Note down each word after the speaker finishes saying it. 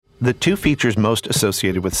The two features most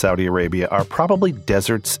associated with Saudi Arabia are probably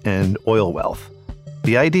deserts and oil wealth.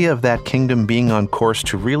 The idea of that kingdom being on course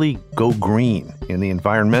to really go green in the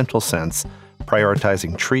environmental sense,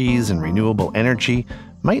 prioritizing trees and renewable energy,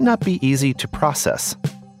 might not be easy to process.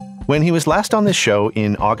 When he was last on this show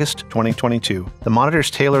in August 2022, the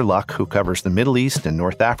Monitor's Taylor Luck, who covers the Middle East and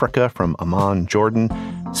North Africa from Amman, Jordan,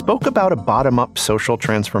 spoke about a bottom-up social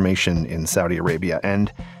transformation in Saudi Arabia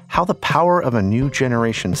and how the power of a new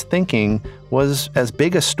generation's thinking was as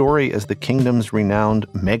big a story as the kingdom's renowned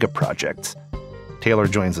mega projects. Taylor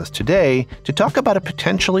joins us today to talk about a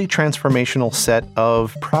potentially transformational set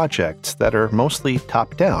of projects that are mostly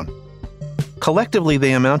top-down. Collectively,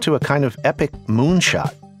 they amount to a kind of epic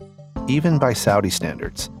moonshot, even by Saudi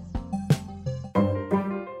standards.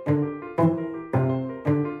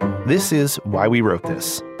 This is Why We Wrote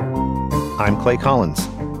This. I'm Clay Collins.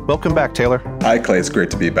 Welcome back, Taylor. Hi, Clay. It's great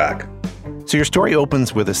to be back. So your story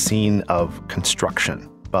opens with a scene of construction,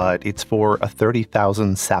 but it's for a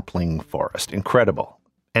 30,000 sapling forest. Incredible.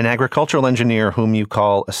 An agricultural engineer whom you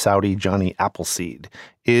call a Saudi Johnny Appleseed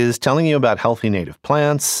is telling you about healthy native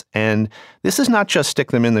plants, and this is not just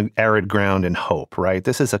stick them in the arid ground and hope, right?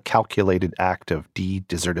 This is a calculated act of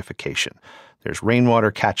de-desertification. There's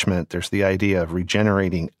rainwater catchment, there's the idea of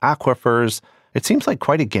regenerating aquifers. It seems like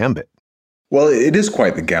quite a gambit. Well, it is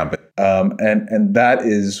quite the gambit, and that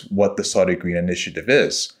is what the Saudi Green Initiative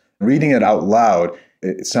is. Reading it out loud,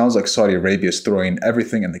 it sounds like Saudi Arabia is throwing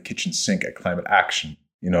everything in the kitchen sink at climate action.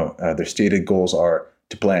 Their stated goals are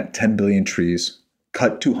to plant 10 billion trees,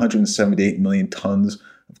 cut 278 million tons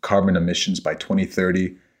of carbon emissions by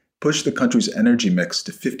 2030, push the country's energy mix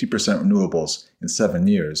to 50% renewables in 7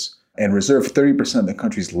 years, and reserve 30% of the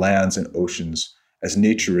country's lands and oceans as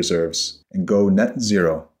nature reserves, and go net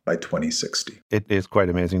zero by 2060. It is quite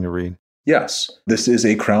amazing to read. Yes, this is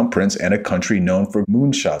a crown prince and a country known for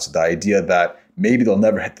moonshots, the idea that maybe they'll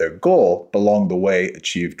never hit their goal, but along the way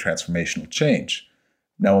achieve transformational change.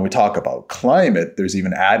 Now, when we talk about climate, there's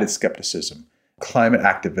even added skepticism. Climate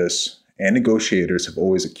activists and negotiators have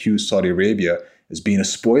always accused Saudi Arabia as being a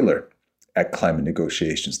spoiler at climate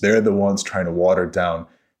negotiations. They're the ones trying to water down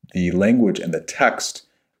the language and the text.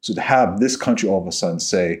 So to have this country all of a sudden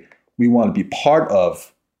say, we want to be part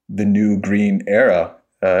of the new green era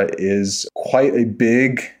is quite a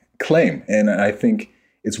big claim. And I think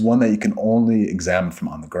it's one that you can only examine from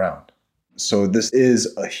on the ground. So this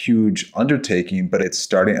is a huge undertaking, but it's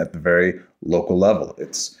starting at the very local level.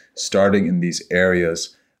 It's starting in these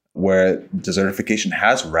areas where desertification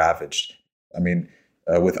has ravaged.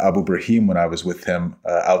 With Abu Brahim, when I was with him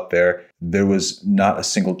out there was not a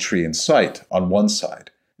single tree in sight on one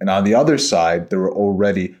side. And on the other side, there were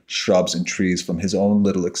already shrubs and trees from his own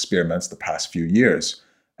little experiments the past few years.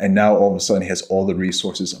 And now all of a sudden he has all the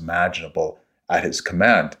resources imaginable at his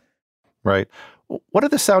command. Right. What are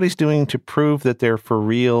the Saudis doing to prove that they're for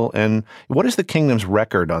real? And what is the kingdom's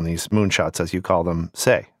record on these moonshots, as you call them,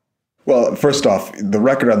 say? Well, first off, the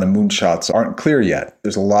record on the moonshots aren't clear yet.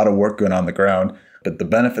 There's a lot of work going on the ground, but the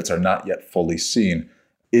benefits are not yet fully seen.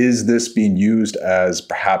 Is this being used as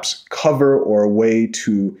perhaps cover or a way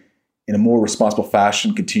to, in a more responsible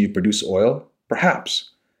fashion, continue to produce oil?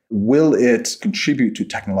 Perhaps. Will it contribute to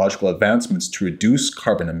technological advancements to reduce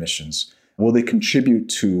carbon emissions? Will they contribute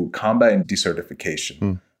to combating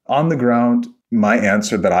desertification? On the ground, my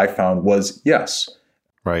answer that I found was yes.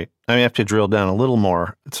 Right. I have to drill down a little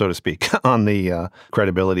more, so to speak, on the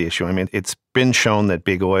credibility issue. It's been shown that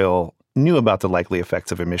big oil knew about the likely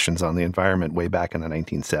effects of emissions on the environment way back in the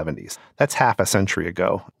 1970s. That's half a century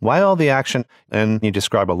ago. Why all the action? And you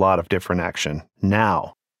describe a lot of different action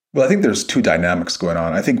now. Well, I think there's two dynamics going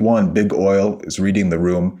on. I think one, big oil is reading the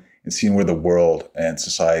room and seeing where the world and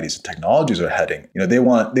societies and technologies are heading. They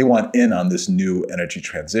want in on this new energy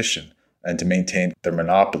transition and to maintain their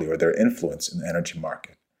monopoly or their influence in the energy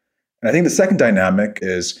market. And I think the second dynamic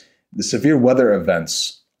is the severe weather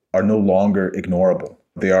events are no longer ignorable.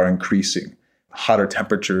 They are increasing. Hotter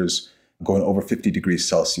temperatures going over 50 degrees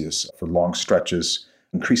Celsius for long stretches,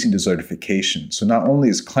 increasing desertification. So not only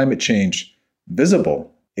is climate change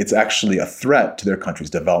visible, it's actually a threat to their country's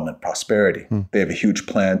development prosperity. They have a huge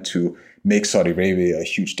plan to make Saudi Arabia a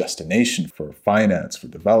huge destination for finance, for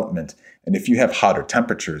development. And if you have hotter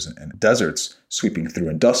temperatures and deserts sweeping through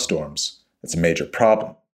in dust storms, it's a major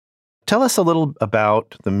problem. Tell us a little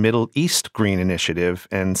about the Middle East Green Initiative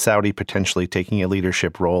and Saudi potentially taking a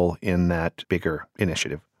leadership role in that bigger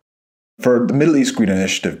initiative. For the Middle East Green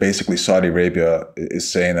Initiative, basically Saudi Arabia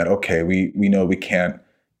is saying that, okay, we know we can't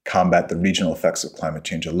combat the regional effects of climate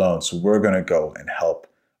change alone, so we're going to go and help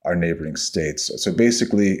our neighboring states. So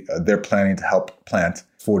basically, they're planning to help plant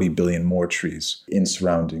 40 billion more trees in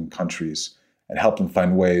surrounding countries and help them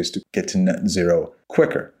find ways to get to net zero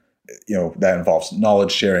quicker. That involves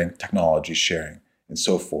knowledge sharing, technology sharing, and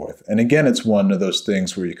so forth. And again, it's one of those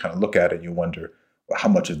things where you kind of look at it and you wonder, well, how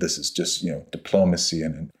much of this is just diplomacy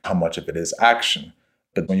and how much of it is action.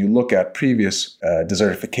 But when you look at previous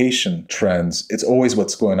desertification trends, it's always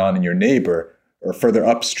what's going on in your neighbor or further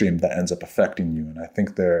upstream that ends up affecting you. And I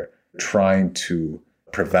think they're trying to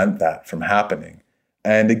prevent that from happening.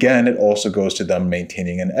 And again, it also goes to them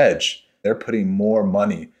maintaining an edge. They're putting more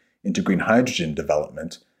money into green hydrogen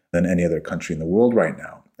development than any other country in the world right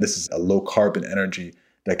now. This is a low carbon energy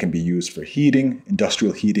that can be used for heating,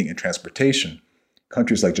 industrial heating, and transportation.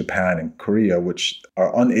 Countries like Japan and Korea, which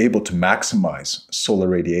are unable to maximize solar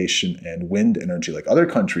radiation and wind energy like other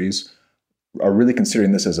countries, are really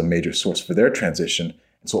considering this as a major source for their transition.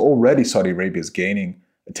 And so already Saudi Arabia is gaining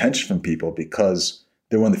attention from people because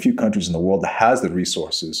they're one of the few countries in the world that has the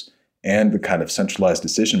resources and the kind of centralized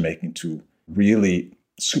decision-making to really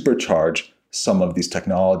supercharge some of these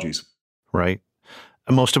technologies. Right.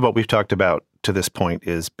 Most of what we've talked about to this point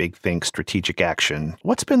is big think, strategic action.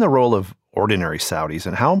 What's been the role of ordinary Saudis,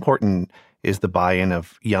 and how important is the buy-in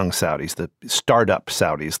of young Saudis, the startup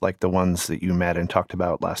Saudis, like the ones that you met and talked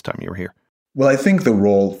about last time you were here? Well, I think the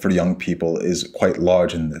role for young people is quite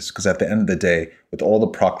large in this, because at the end of the day, with all the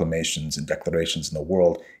proclamations and declarations in the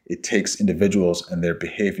world, it takes individuals and their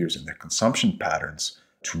behaviors and their consumption patterns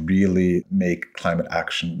to really make climate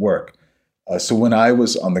action work. So when I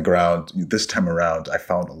was on the ground this time around, I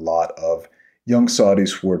found a lot of young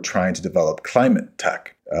Saudis who were trying to develop climate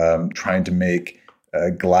tech, trying to make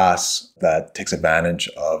glass that takes advantage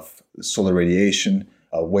of solar radiation,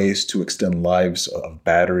 ways to extend lives of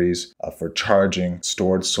batteries for charging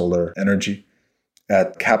stored solar energy.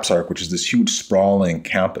 At CAPSARC, which is this huge sprawling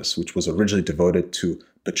campus, which was originally devoted to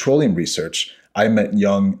petroleum research, I met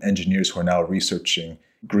young engineers who are now researching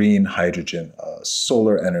green hydrogen,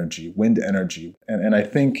 solar energy, wind energy. And I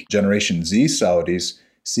think Generation Z Saudis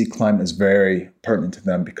see climate as very pertinent to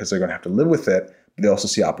them because they're going to have to live with it. But they also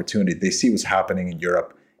see opportunity. They see what's happening in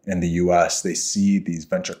Europe and the US. They see these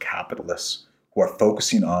venture capitalists who are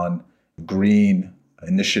focusing on green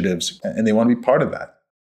initiatives, and they want to be part of that.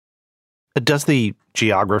 Does the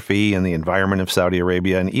geography and the environment of Saudi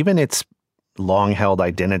Arabia, and even its long-held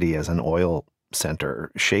identity as an oil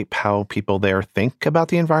center, shape how people there think about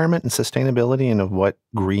the environment and sustainability and of what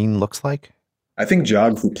green looks like? I think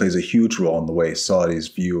geography plays a huge role in the way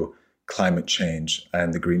Saudis view climate change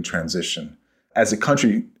and the green transition. As a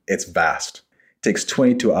country, it's vast. It takes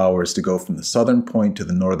 22 hours to go from the southern point to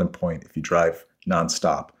the northern point if you drive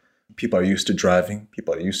nonstop. People are used to driving.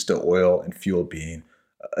 People are used to oil and fuel being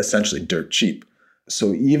essentially dirt cheap.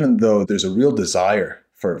 So even though there's a real desire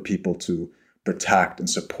for people to protect and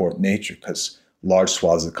support nature because large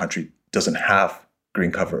swaths of the country doesn't have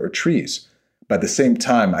green cover or trees, but at the same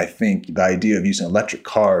time, I think the idea of using electric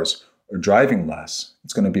cars or driving less,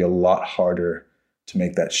 it's going to be a lot harder to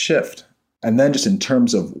make that shift. And then just in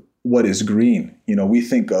terms of what is green, we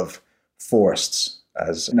think of forests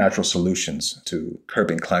as natural solutions to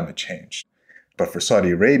curbing climate change. But for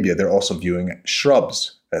Saudi Arabia, they're also viewing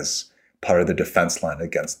shrubs as part of the defense line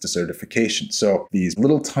against desertification. So these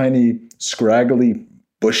little tiny scraggly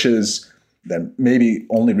bushes that maybe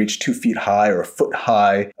only reach 2 feet high or a foot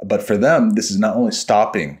high. But for them, this is not only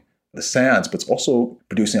stopping the sands, but it's also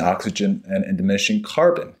producing oxygen and diminishing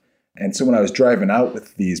carbon. And so when I was driving out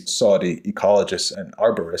with these Saudi ecologists and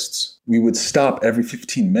arborists, we would stop every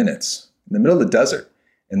 15 minutes in the middle of the desert.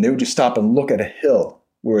 And they would just stop and look at a hill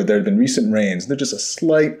where there had been recent rains. There's just a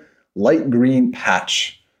slight light green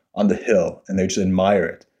patch on the hill, and they just admire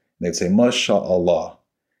it. And they'd say, MashaAllah,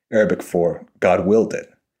 Arabic for God willed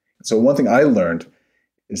it. So one thing I learned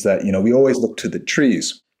is that, we always look to the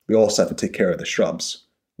trees. We also have to take care of the shrubs.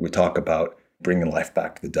 We talk about bringing life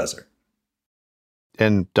back to the desert.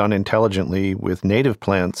 And done intelligently with native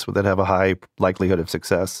plants that have a high likelihood of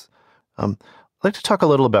success. I'd like to talk a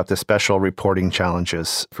little about the special reporting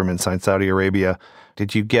challenges from inside Saudi Arabia.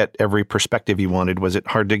 Did you get every perspective you wanted? Was it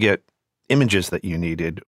hard to get images that you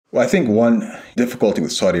needed? Well, I think one difficulty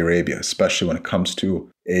with Saudi Arabia, especially when it comes to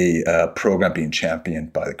a program being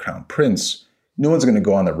championed by the Crown Prince, no one's going to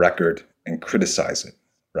go on the record and criticize it,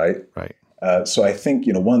 right? Right. So I think,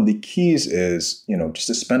 one of the keys is, just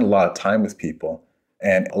to spend a lot of time with people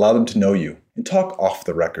and allow them to know you and talk off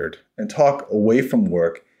the record and talk away from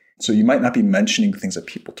work. So you might not be mentioning things that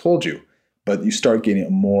people told you, but you start getting a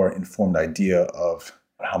more informed idea of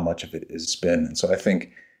how much of it is spin. And so I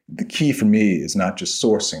think the key for me is not just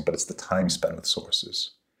sourcing, but it's the time spent with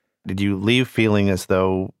sources. Did you leave feeling as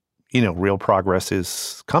though, real progress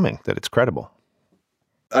is coming, that it's credible?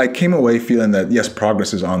 I came away feeling that, yes,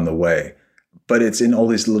 progress is on the way, but it's in all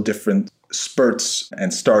these little different spurts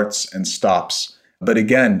and starts and stops. But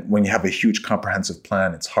again, when you have a huge comprehensive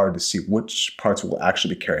plan, it's hard to see which parts will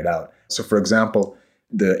actually be carried out. So for example,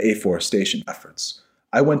 the afforestation efforts.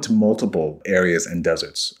 I went to multiple areas and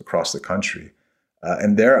deserts across the country.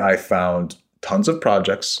 And there I found tons of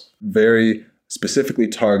projects, very specifically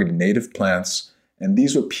targeted native plants. And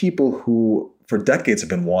these were people who for decades have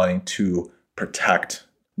been wanting to protect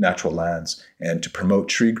natural lands and to promote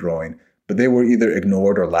tree growing, but they were either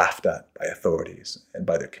ignored or laughed at by authorities and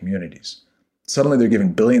by their communities. Suddenly they're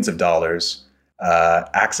given billions of dollars,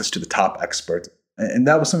 access to the top experts. And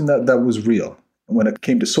that was something that was real. When it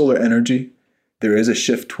came to solar energy, there is a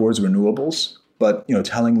shift towards renewables, but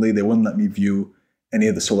tellingly, they wouldn't let me view any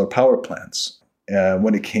of the solar power plants.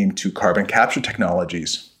 When it came to carbon capture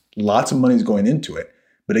technologies, lots of money is going into it.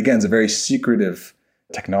 But again, it's a very secretive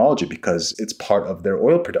technology because it's part of their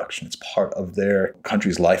oil production. It's part of their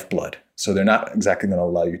country's lifeblood. So they're not exactly going to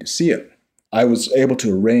allow you to see it. I was able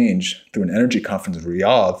to arrange through an energy conference in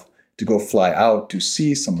Riyadh to go fly out to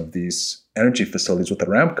see some of these energy facilities with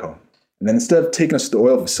Aramco. And then instead of taking us to the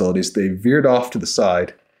oil facilities, they veered off to the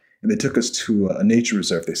side and they took us to a nature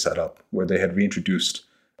reserve they set up where they had reintroduced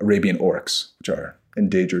Arabian oryx, which are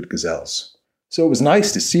endangered gazelles. So it was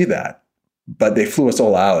nice to see that, but they flew us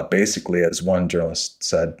all out, basically, as one journalist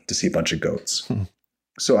said, to see a bunch of goats.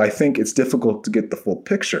 So I think it's difficult to get the full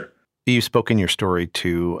picture. You spoke in your story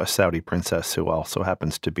to a Saudi princess who also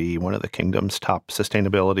happens to be one of the kingdom's top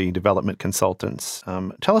sustainability development consultants.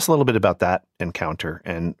 Tell us a little bit about that encounter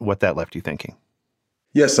and what that left you thinking.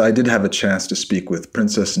 Yes, I did have a chance to speak with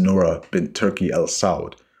Princess Noura bint Turki Al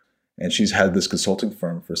Saud. And she's had this consulting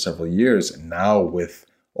firm for several years. And now with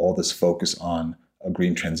all this focus on a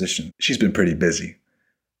green transition, she's been pretty busy.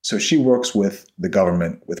 So she works with the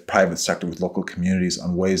government, with private sector, with local communities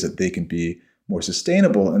on ways that they can be more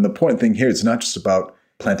sustainable. And the important thing here is not just about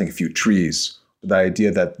planting a few trees. The idea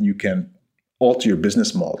that you can alter your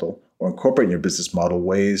business model or incorporate in your business model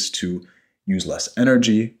ways to use less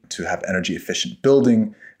energy, to have energy efficient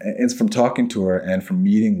building. And it's from talking to her and from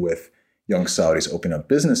meeting with young Saudis opening up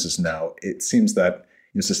businesses now, it seems that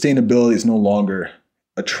sustainability is no longer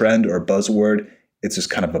a trend or a buzzword. It's just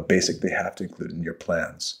kind of a basic they have to include in your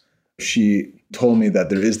plans. She told me that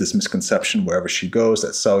there is this misconception wherever she goes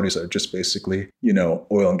that Saudis are just basically,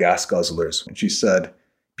 oil and gas guzzlers. And she said,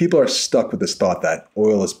 people are stuck with this thought that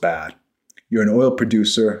oil is bad. You're an oil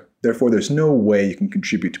producer, therefore there's no way you can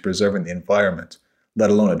contribute to preserving the environment, let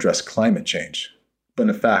alone address climate change. But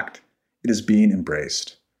in fact, it is being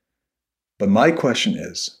embraced. But my question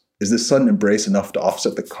is this sudden embrace enough to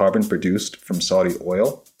offset the carbon produced from Saudi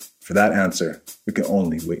oil? For that answer, we can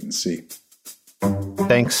only wait and see.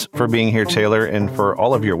 Thanks for being here, Taylor, and for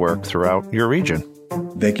all of your work throughout your region.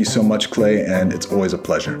 Thank you so much, Clay, and it's always a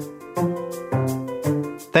pleasure.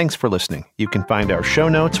 Thanks for listening. You can find our show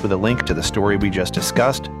notes with a link to the story we just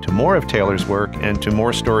discussed, to more of Taylor's work, and to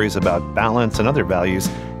more stories about balance and other values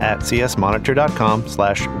at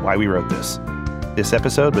csmonitor.com/whywewrotethis. This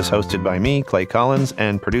episode was hosted by me, Clay Collins,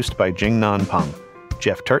 and produced by Jingnan Peng.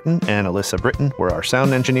 Jeff Turton and Alyssa Britton were our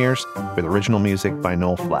sound engineers, with original music by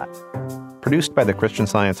Noel Flatt. Produced by the Christian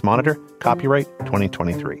Science Monitor, copyright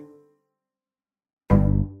 2023.